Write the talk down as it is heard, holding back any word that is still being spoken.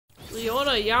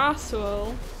Leona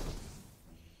Yasuo.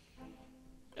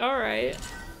 Alright.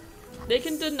 They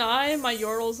can deny my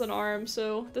Yordles and arms,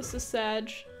 so this is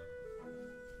Sag.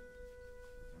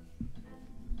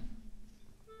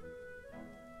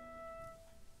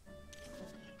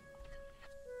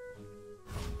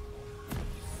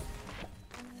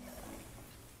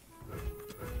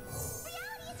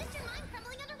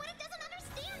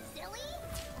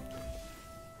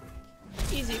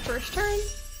 Easy first turn.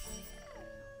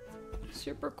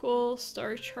 Super cool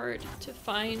star chart to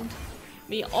find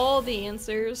me all the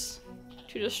answers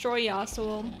to destroy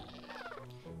Yasuo.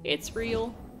 It's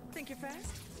real. Think you're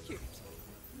fast? Cute.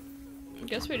 I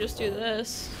guess we just do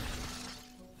this.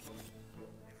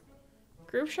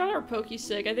 Group shot or pokey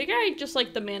stick? I think I just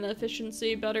like the mana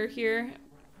efficiency better here.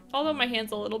 Although my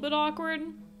hand's a little bit awkward.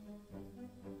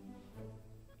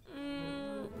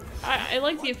 I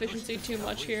like the efficiency too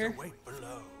much here.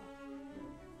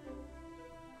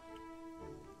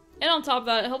 And on top of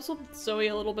that, it helps with Zoe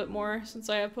a little bit more since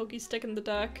I have Pokey Stick in the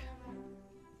deck.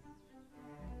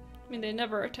 I mean, they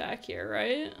never attack here,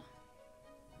 right?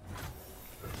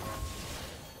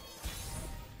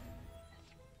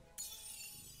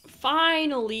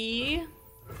 Finally!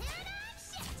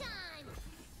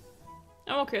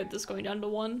 I'm okay with this going down to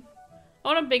 1. I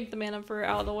want to bank the mana for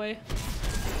out of the way.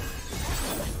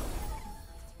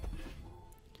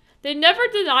 They never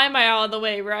deny my out of the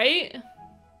way, right?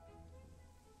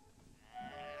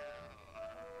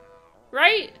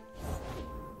 Right?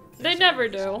 They never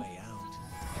do.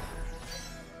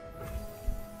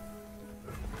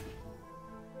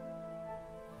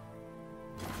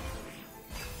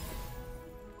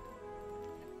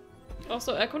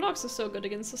 Also, Equinox is so good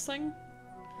against this thing.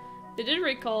 They did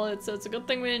recall it, so it's a good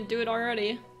thing we didn't do it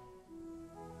already.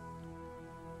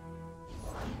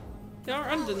 They don't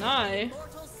undeny.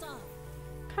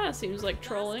 Kinda seems like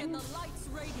trolling.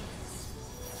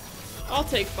 I'll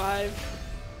take 5.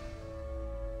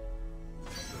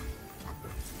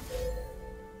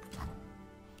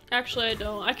 Actually, I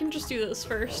don't. I can just do this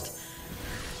first.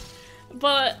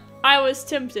 But I was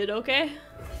tempted, okay?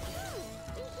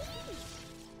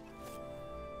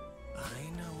 I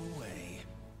know a way.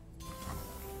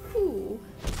 Ooh.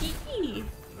 Hee.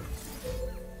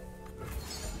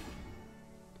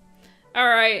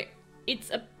 Alright. It's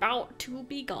about to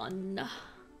begun.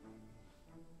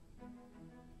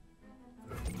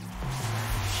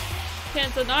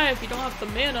 Can't deny if you don't have the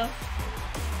mana.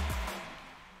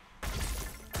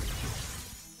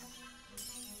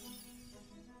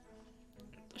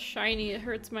 Shiny, it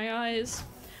hurts my eyes.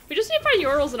 We just need to find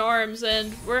Yordles and arms,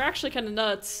 and we're actually kind of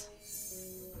nuts.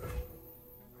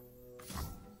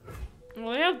 Well,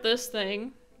 I have this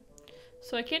thing,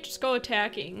 so I can't just go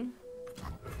attacking.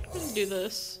 Let's do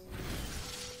this.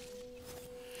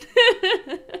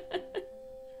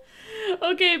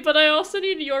 Okay, but I also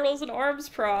need Yordles and arms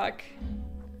proc.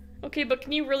 Okay, but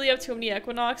can you really have too many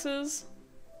Equinoxes?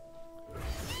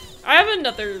 I have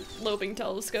another loping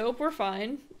telescope, we're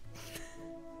fine.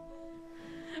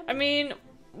 I mean,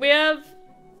 we have...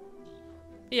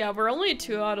 Yeah, we're only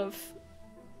 2 out of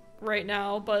right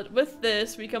now, but with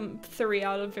this, we come 3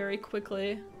 out of very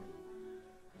quickly.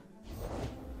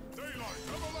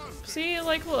 See,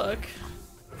 like, look.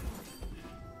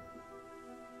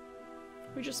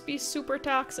 We just be super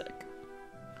toxic.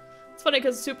 It's funny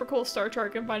because super cool star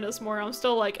chart can find us more. I'm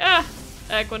still like, ah,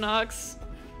 Equinox.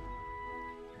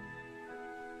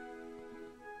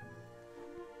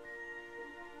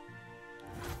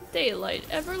 Daylight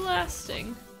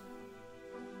everlasting.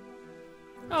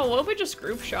 Oh, what if we just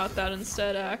group shot that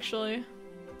instead, actually?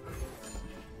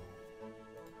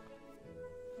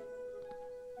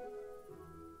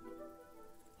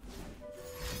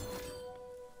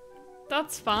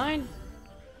 That's fine.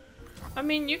 I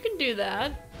mean, you can do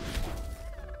that.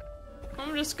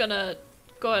 I'm just gonna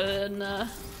go ahead and,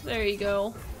 there you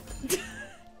go.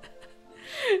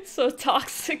 So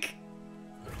toxic.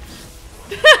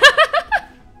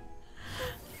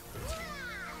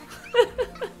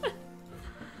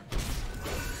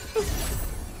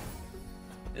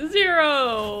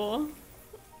 Zero.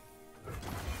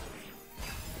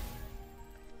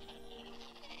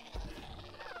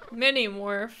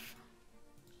 Mini-morph.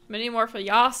 Mini-morph a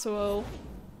Yasuo.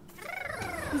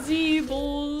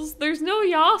 Zeebles. There's no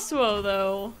Yasuo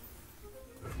though.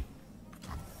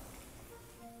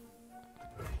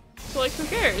 So like, who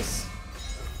cares?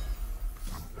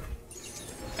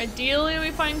 Ideally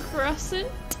we find Crescent.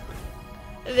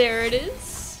 There it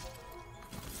is.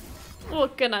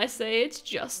 What can I say? It's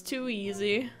just too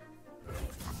easy.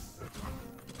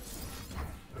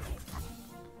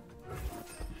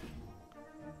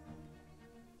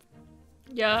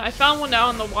 Yeah, I found one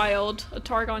out in the wild, a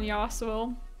Targon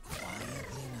Yasuo.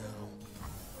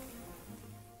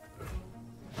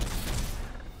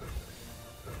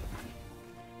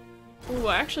 Ooh,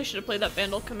 I actually should have played that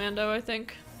Vandal Commando, I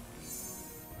think.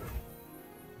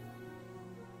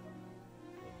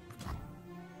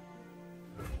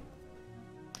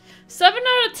 Seven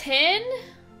out of 10?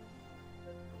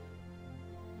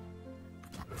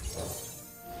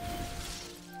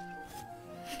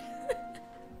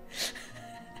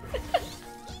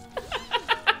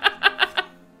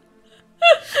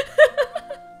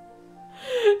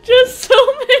 Just so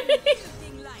many.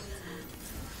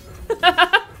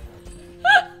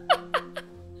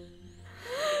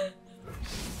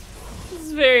 This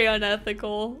is very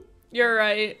unethical. You're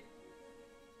right.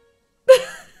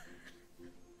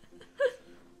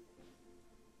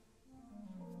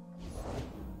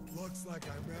 Looks like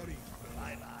I'm ready.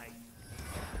 Bye-bye.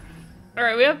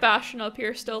 Alright, we have Bastion up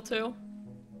here still too.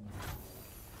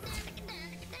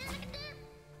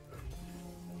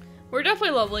 We're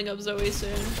definitely leveling up Zoe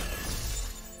soon.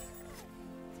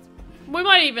 We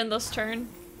might even this turn.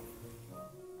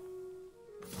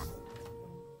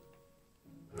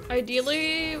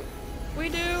 Ideally, we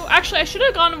do. Actually, I should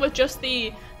have gone with just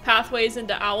the pathways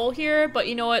into Owl here, but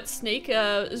you know what? Snake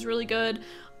is really good.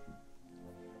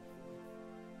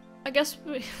 I guess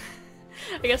we'll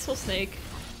Snake.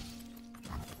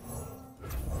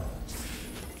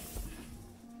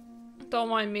 Don't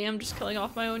mind me, I'm just killing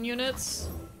off my own units.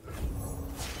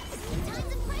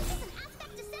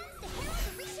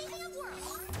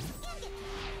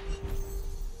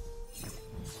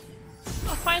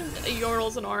 I'll find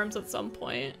Yordles and Arms at some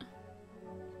point.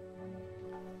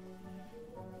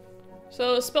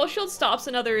 So Spell Shield stops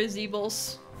another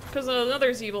Zeebles, because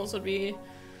another Zeebles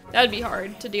that'd be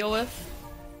hard to deal with.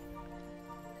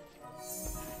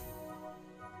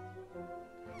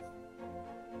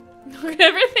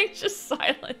 Everything's just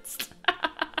silenced.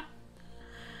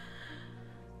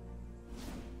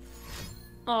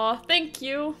 Aw, thank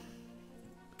you.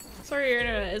 Sorry your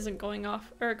internet isn't going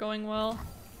off or going well.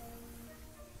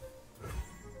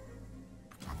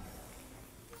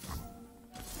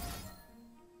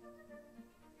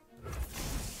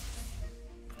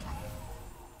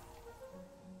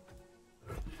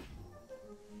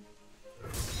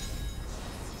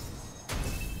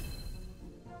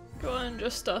 Go ahead and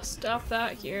just stop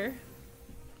that here.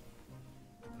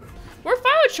 We're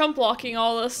fine with chump blocking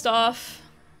all this stuff.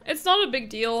 It's not a big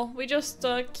deal. We just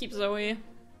keep Zoe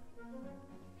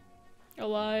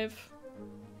alive.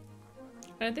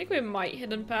 And I think we might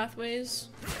hidden pathways.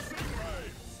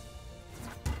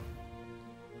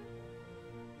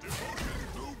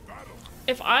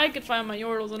 If I could find my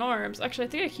Yordles and Arms. Actually, I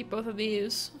think I keep both of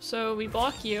these. So we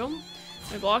block you.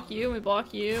 We block you. We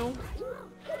block you.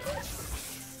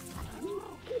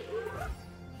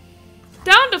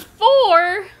 Down to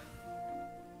 4!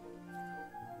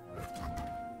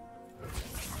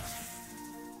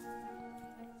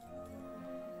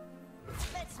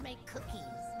 Let's make cookies.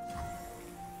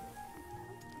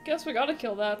 Guess we gotta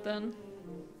kill that then.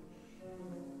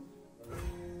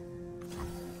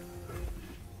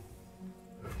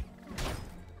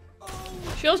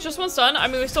 Shield's just one stun. I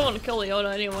mean, we still want to kill Leona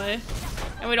anyway.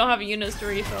 And we don't have units to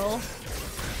refill.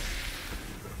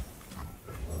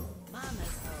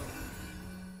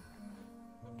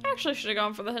 Actually, should have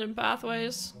gone for the hidden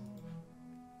pathways.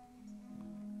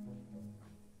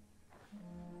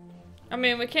 I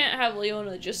mean, we can't have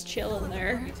Leona just chilling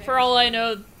there. For all I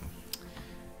know,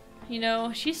 you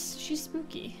know, she's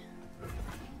spooky.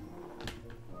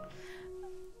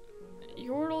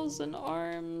 Yordles and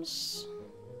Arms.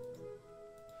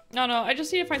 No, I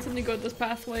just need to find something good with this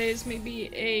pathways. Maybe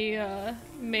a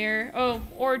mare. Oh,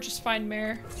 or just find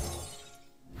mare.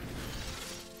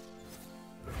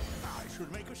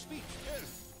 Make a speech.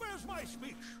 Where's my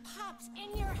speech? Pops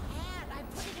in your hat. I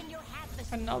put it in your hat.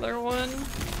 Another one. To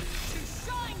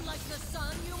shine like the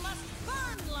sun, you must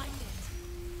burn like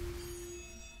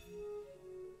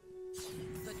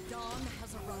it. The dawn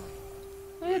has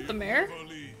arrived. I hit the mare.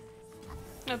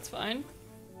 That's fine.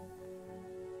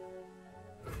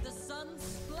 The sun's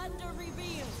splendor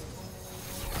revealed.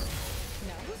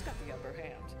 Now who's got the upper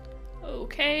hand?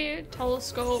 Okay,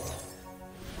 telescope.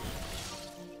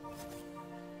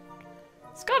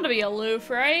 It's gotta be aloof,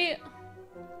 right?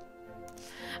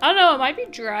 I don't know, it might be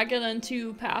dragon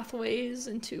into pathways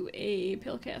into a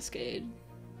Pale Cascade.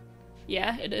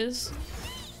 Yeah, it is.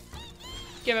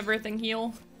 Give everything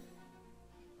heal.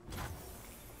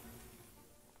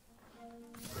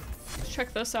 Let's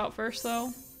check this out first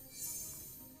though.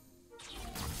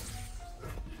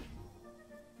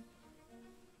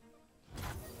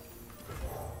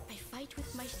 I fight with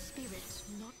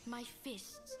My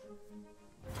fists.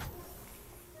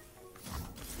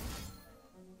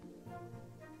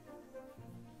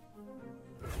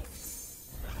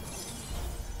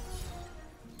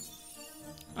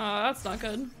 Oh, that's not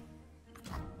good.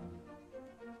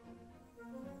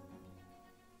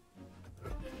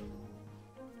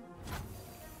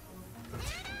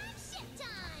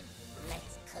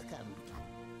 Let's cook 'em.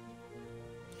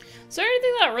 Is there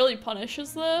anything that really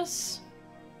punishes this?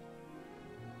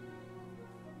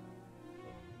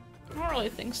 I don't really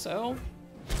think so.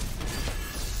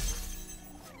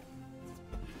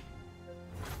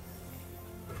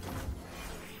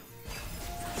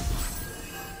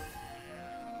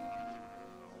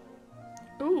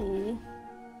 Ooh,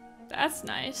 that's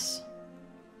nice.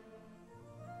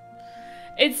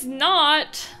 It's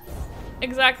not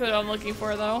exactly what I'm looking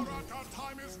for, though. Our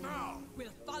time is now.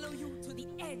 We'll follow you to the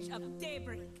edge of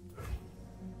daybreak.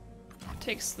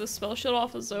 Takes the spell shield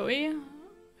off of Zoe.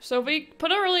 So if we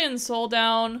put Aurelian Soul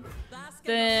down,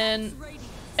 then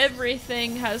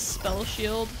everything has spell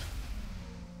shield.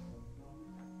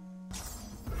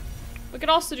 We could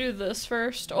also do this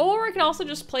first. Or we can also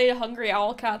just play a Hungry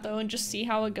Owlcat though and just see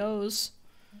how it goes.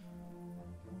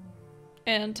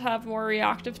 And have more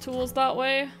reactive tools that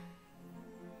way.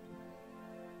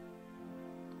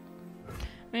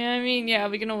 I mean, yeah,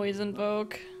 we can always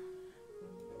invoke.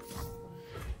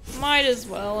 Might as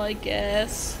well, I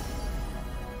guess.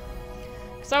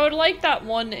 Because I would like that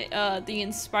one, the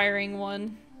inspiring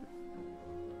one.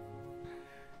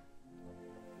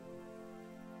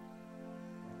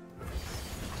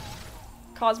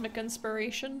 Cosmic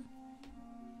Inspiration.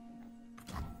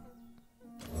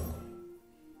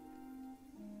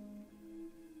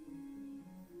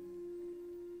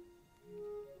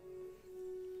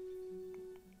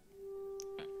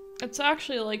 It's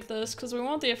actually like this, because we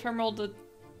want the Ephemeral to...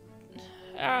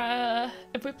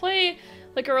 if we play,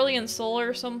 like, Aurelian Soul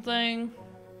or something...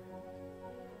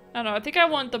 I don't know, I think I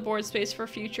want the board space for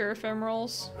future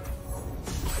Ephemerals.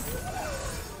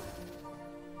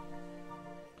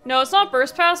 No, it's not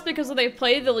Burst Pass because if they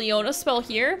play the Leona spell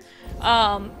here,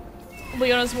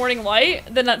 Leona's Morning Light,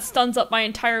 then that stuns up my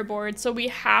entire board, so we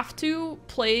have to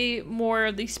play more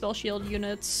of these spell shield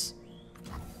units.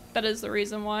 That is the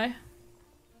reason why.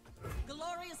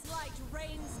 Glorious light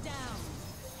rains down.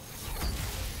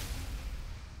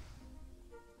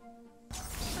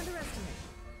 Underestimate.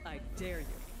 I dare you.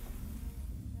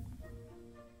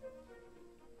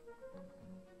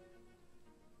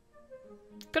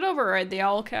 Could override the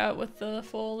Owlcat with the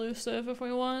full elusive if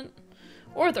we want.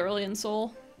 Or the Aurelian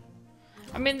Soul.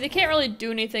 I mean, they can't really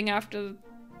do anything after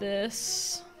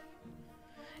this.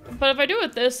 But if I do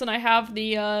it this, then I have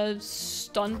the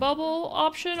stun bubble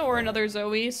option or another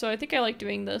Zoe, so I think I like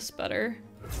doing this better.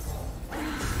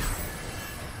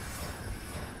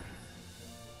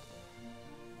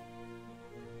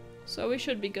 So we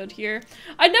should be good here.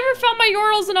 I never found my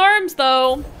Yorls and Arms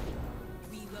though!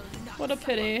 What a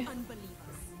pity.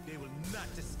 They will not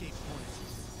escape punishment.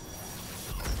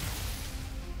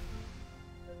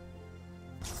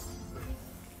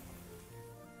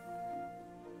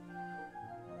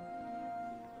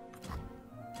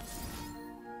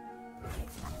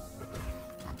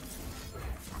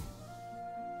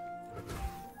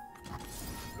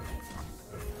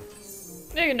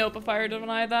 You can nope if I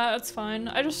deny that, it's fine.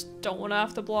 I just don't want to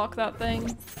have to block that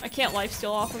thing. I can't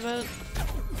lifesteal off of it.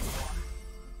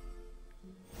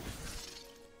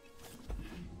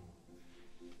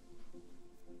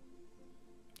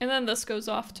 And then this goes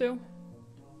off too.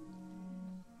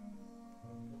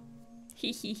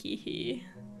 Hee hee hee hee.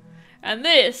 And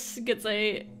this gets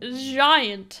a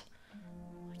giant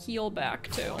heal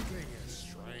back too. Something is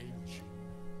strange.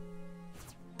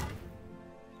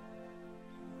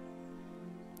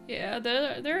 Yeah,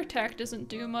 their attack doesn't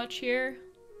do much here.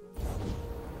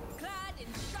 Clad in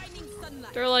shining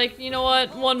sunlight. They're like, you know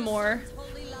what, one more.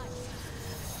 Holy light.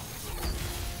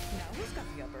 Now who's got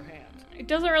the upper hand? It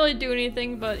doesn't really do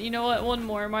anything, but you know what, one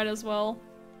more, might as well.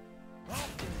 Oh,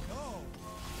 no.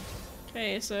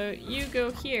 Okay, so you go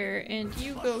here, and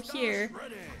you go here.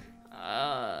 Ready.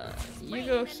 You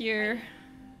go here.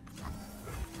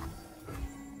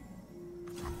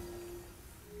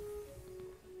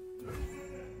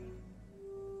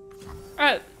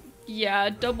 Yeah,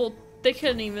 double. They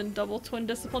couldn't even double twin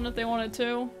discipline if they wanted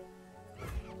to.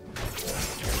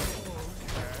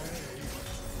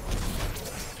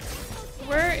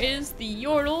 Where is the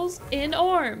Yordles in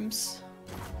Arms?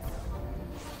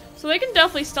 So they can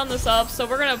definitely stun this up, so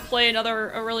we're gonna play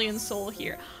another Aurelian Soul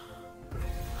here.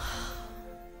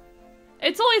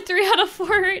 It's only 3 out of 4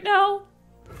 right now.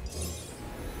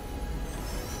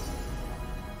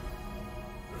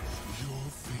 Your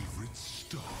fate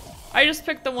I just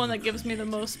picked the one that gives me the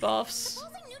most buffs.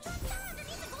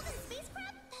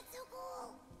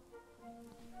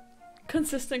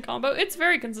 Consistent combo. It's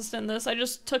very consistent in this. I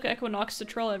just took Equinox to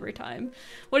troll every time.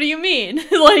 What do you mean?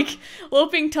 Like,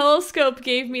 Loping Telescope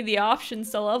gave me the options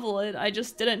to level it. I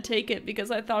just didn't take it because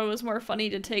I thought it was more funny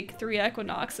to take 3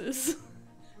 Equinoxes.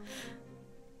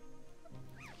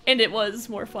 And it was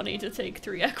more funny to take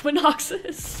 3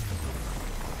 Equinoxes.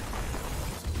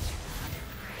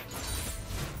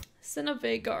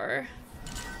 Cinnavegar.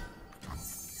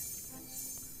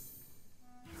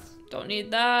 Don't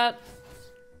need that.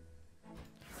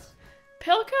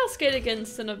 Pale Cascade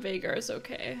against Cinnavegar is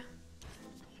okay.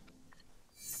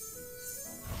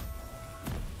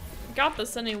 Got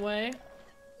this anyway.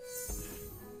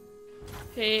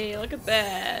 Hey, look at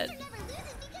that.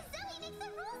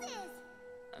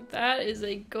 That is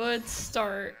a good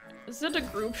start. Is it a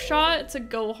group shot? It's a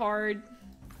go hard.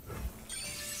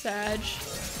 Sag.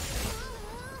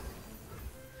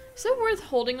 Is it worth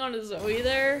holding on to Zoe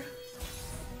there?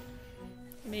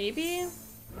 Maybe?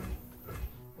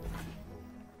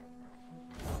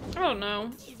 I don't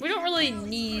know. We don't really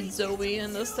need Zoe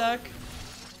in this deck.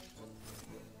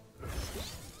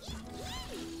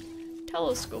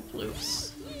 Telescope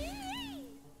loops.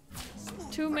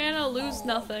 2 mana, lose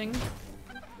nothing.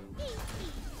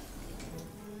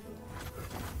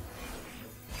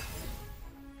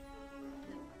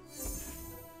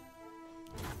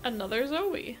 Another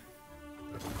Zoe.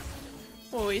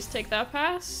 Always take that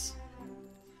pass.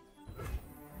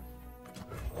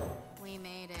 We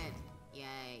made it.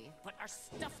 Yay. But our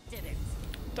stuff didn't.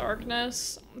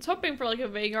 Darkness. I was hoping for like a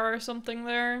Vagar or something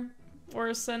there. Or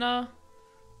a Senna.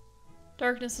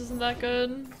 Darkness isn't that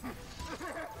good.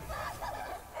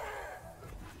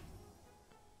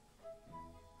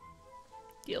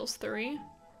 Deals 3.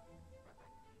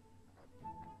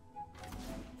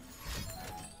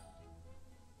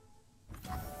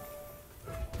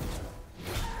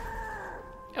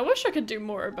 I wish I could do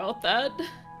more about that.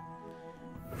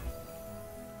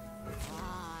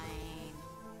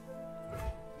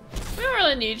 We don't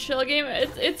really need Chill Game.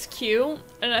 It's cute,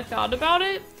 and I thought about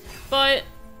it, but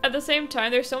at the same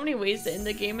time, there's so many ways to end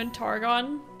the game in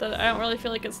Targon that I don't really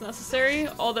feel like it's necessary,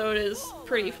 although it is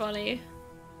pretty funny.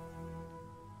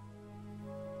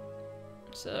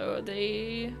 So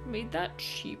they made that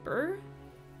cheaper.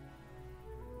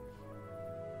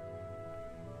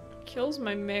 Kills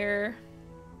my mare.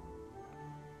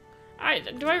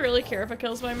 Do I really care if it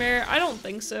kills my mare? I don't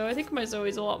think so. I think my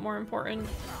Zoe's a lot more important.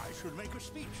 I should make a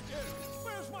speech.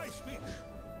 Where's my speech?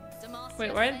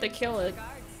 Wait, why didn't they kill it?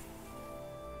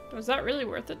 Was that really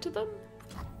worth it to them?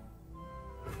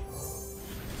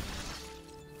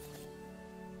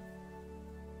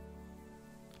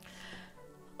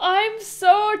 I'm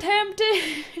so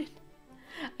tempted!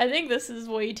 I think this is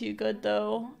way too good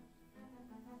though.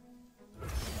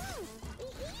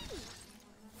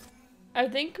 I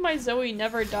think my Zoe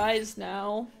never dies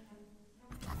now.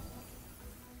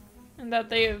 And that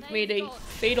they have made a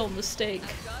fatal mistake.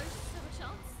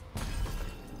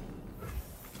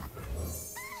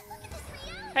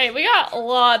 Hey, we got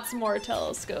lots more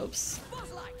telescopes.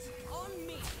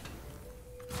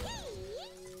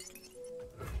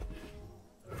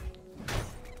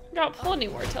 Got plenty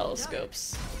more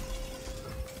telescopes.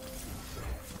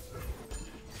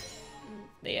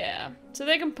 Yeah, so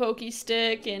they can pokey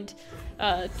stick and,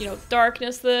 you know,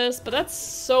 darkness this, but that's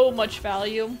so much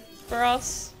value for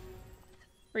us.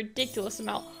 Ridiculous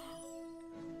amount.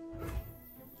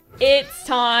 It's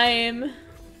time.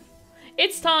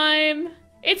 It's time.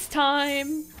 It's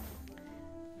time.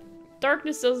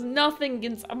 Darkness does nothing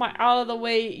against my out of the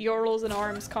way Yordles and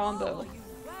Arms combo.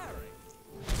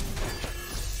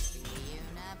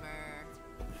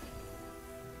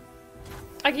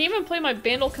 I can even play my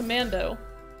Bandle Commando.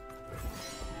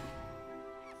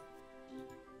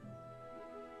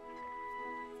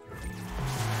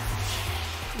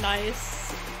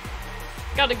 Nice.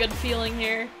 Got a good feeling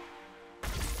here.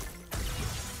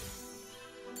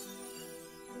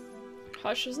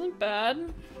 Hush isn't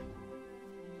bad.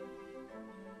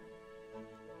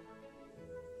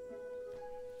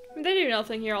 If they do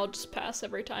nothing here, I'll just pass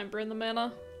every time, burn the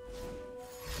mana.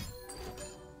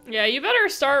 Yeah, you better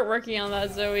start working on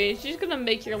that, Zoe. She's gonna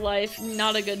make your life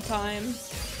not a good time.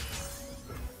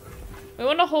 We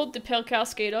want to hold the Pale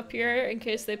Cascade up here in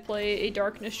case they play a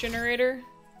Darkness Generator.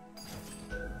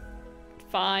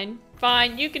 Fine.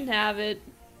 Fine, you can have it.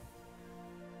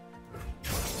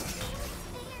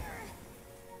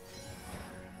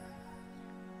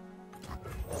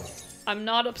 I'm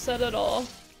not upset at all.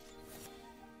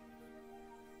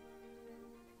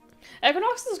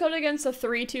 Equinox is good against a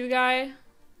 3-2 guy.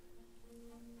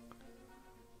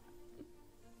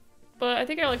 but I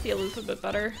think I like the aloof a bit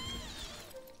better.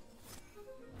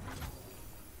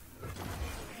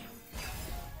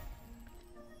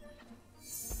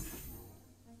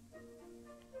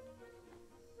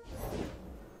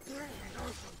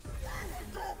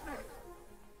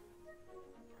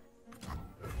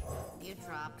 You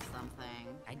dropped something.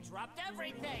 I dropped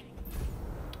everything.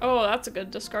 Oh, that's a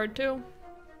good discard too.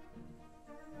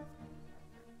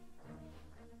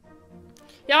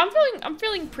 Yeah, I'm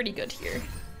feeling pretty good here.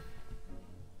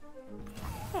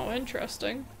 Oh,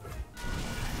 interesting.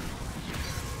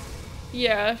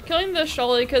 Yeah, killing the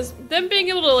Shully, because them being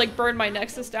able to like burn my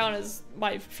Nexus down is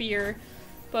my fear.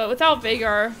 But without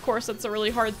Vagar, of course, that's a really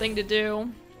hard thing to do.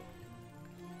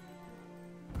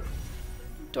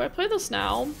 Do I play this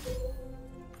now?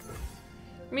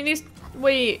 I mean, these-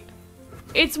 wait.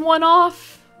 It's one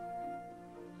off!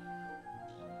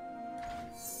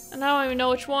 And I don't even know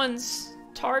which ones.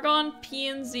 Targon, P,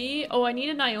 and Z? Oh, I need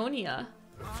an Ionia.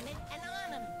 On it and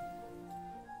on 'em.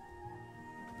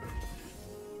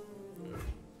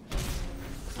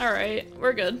 Alright,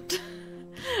 we're good.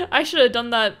 I should have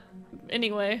done that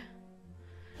anyway.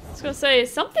 I was gonna say,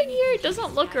 something here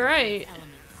doesn't look right.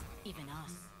 Elements, even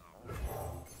us.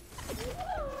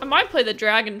 I might play the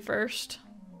dragon first.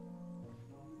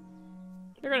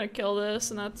 They're gonna kill this,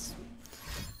 and that's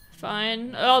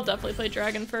fine. I'll definitely play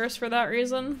dragon first for that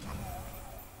reason.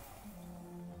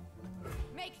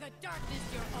 Make the darkness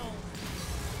your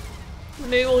own.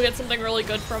 Maybe we'll get something really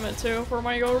good from it too, for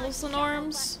my Yordles and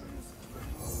Arms.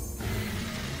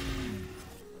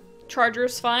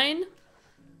 Charger's fine.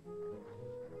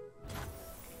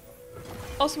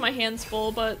 Also, my hand's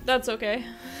full, but that's okay.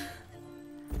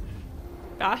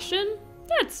 Bastion?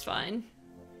 That's fine.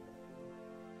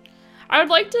 I would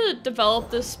like to develop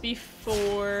this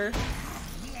before...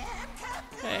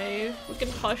 Okay, we can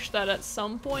hush that at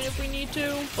some point if we need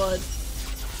to, but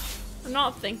I'm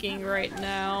not thinking right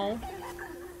now.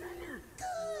 Good,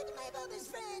 my mother's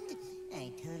friend.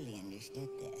 I totally understood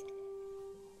that.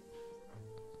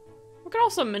 We can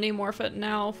also mini-morph it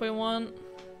now if we want.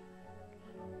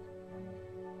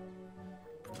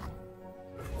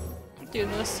 Do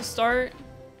this to start.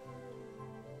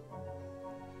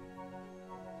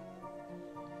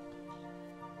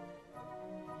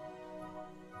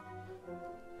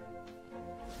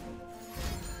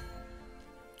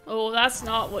 Oh, that's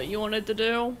not what you wanted to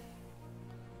do.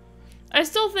 I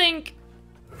still think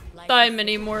that I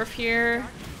mini-morph here,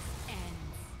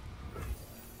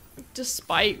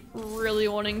 despite really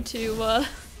wanting to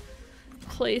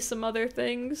play some other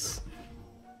things.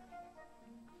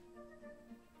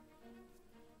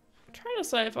 I'm trying to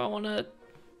decide if I want to...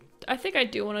 I think I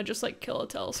do want to just like kill a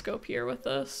telescope here with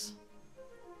this.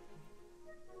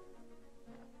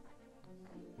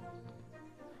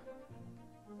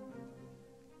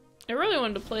 I really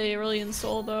wanted to play Aurelian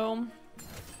Soul though.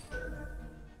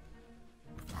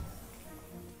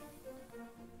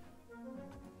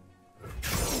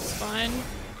 It's fine.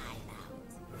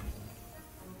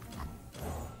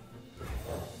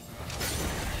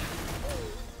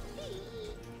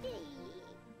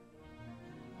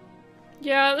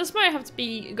 Yeah, this might have to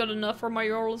be good enough for my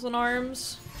Yordles and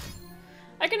Arms.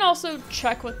 I can also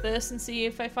check with this and see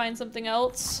if I find something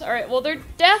else. Alright, well they're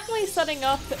definitely setting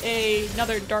up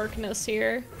another darkness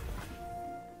here.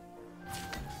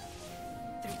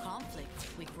 Through conflict,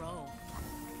 we grow.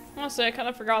 Honestly, I kind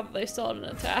of forgot that they still had an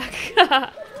attack. Should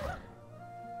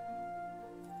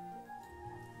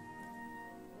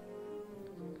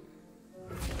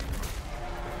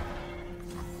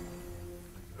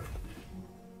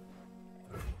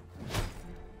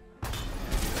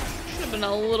have been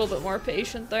a little bit more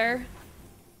patient there.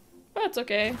 But it's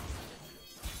okay.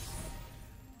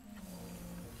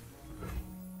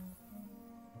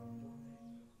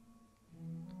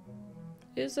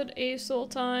 Is it ASOL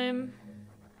time?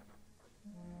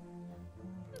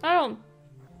 I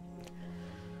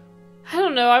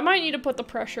don't know. I might need to put the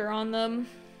pressure on them.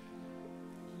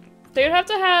 They would have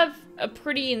to have a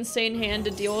pretty insane hand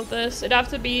to deal with this. It'd have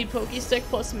to be Pokestick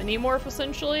plus Mini-Morph,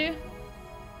 essentially.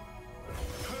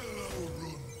 Hello,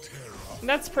 Runeterra.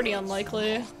 That's pretty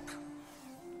unlikely.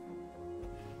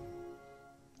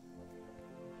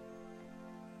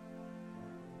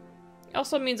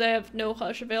 Also means I have no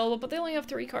Hush available, but they only have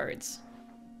 3 cards.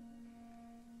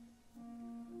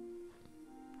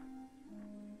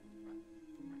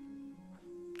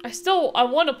 I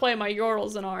want to play my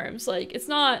Yordles and Arms. Like, it's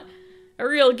not a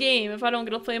real game if I don't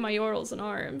get to play my Yordles and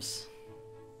Arms.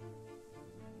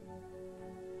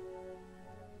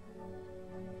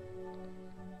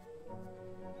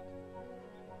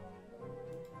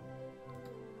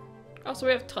 Also,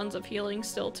 we have tons of healing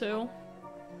still, too.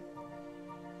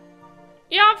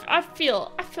 Yeah, I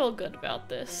feel good about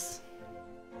this.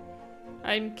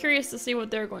 I'm curious to see what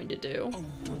they're going to do. Oh,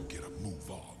 don't get a move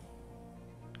on.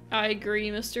 I agree,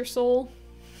 Mr. Soul.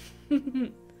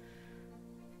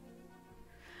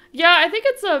 Yeah, I think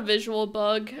it's a visual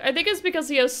bug. I think it's because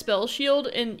he has Spell Shield,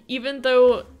 and even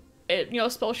though it,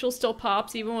 Spell Shield still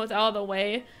pops even with out of the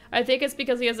way, I think it's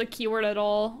because he has a keyword at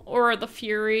all, or the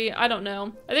Fury, I don't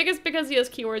know. I think it's because he has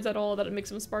keywords at all that it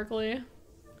makes him sparkly.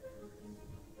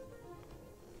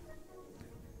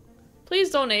 Please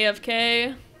don't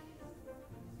AFK.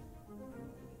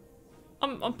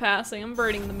 I'm passing, I'm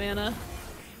burning the mana.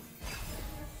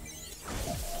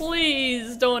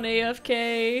 Please don't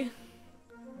AFK.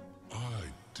 I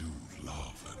do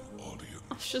love an audience.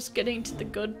 I was just getting to the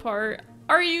good part.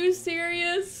 Are you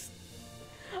serious?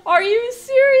 Are you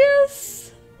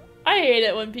serious? I hate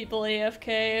it when people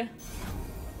AFK.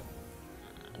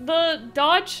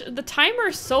 The timer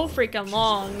is so freaking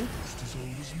long.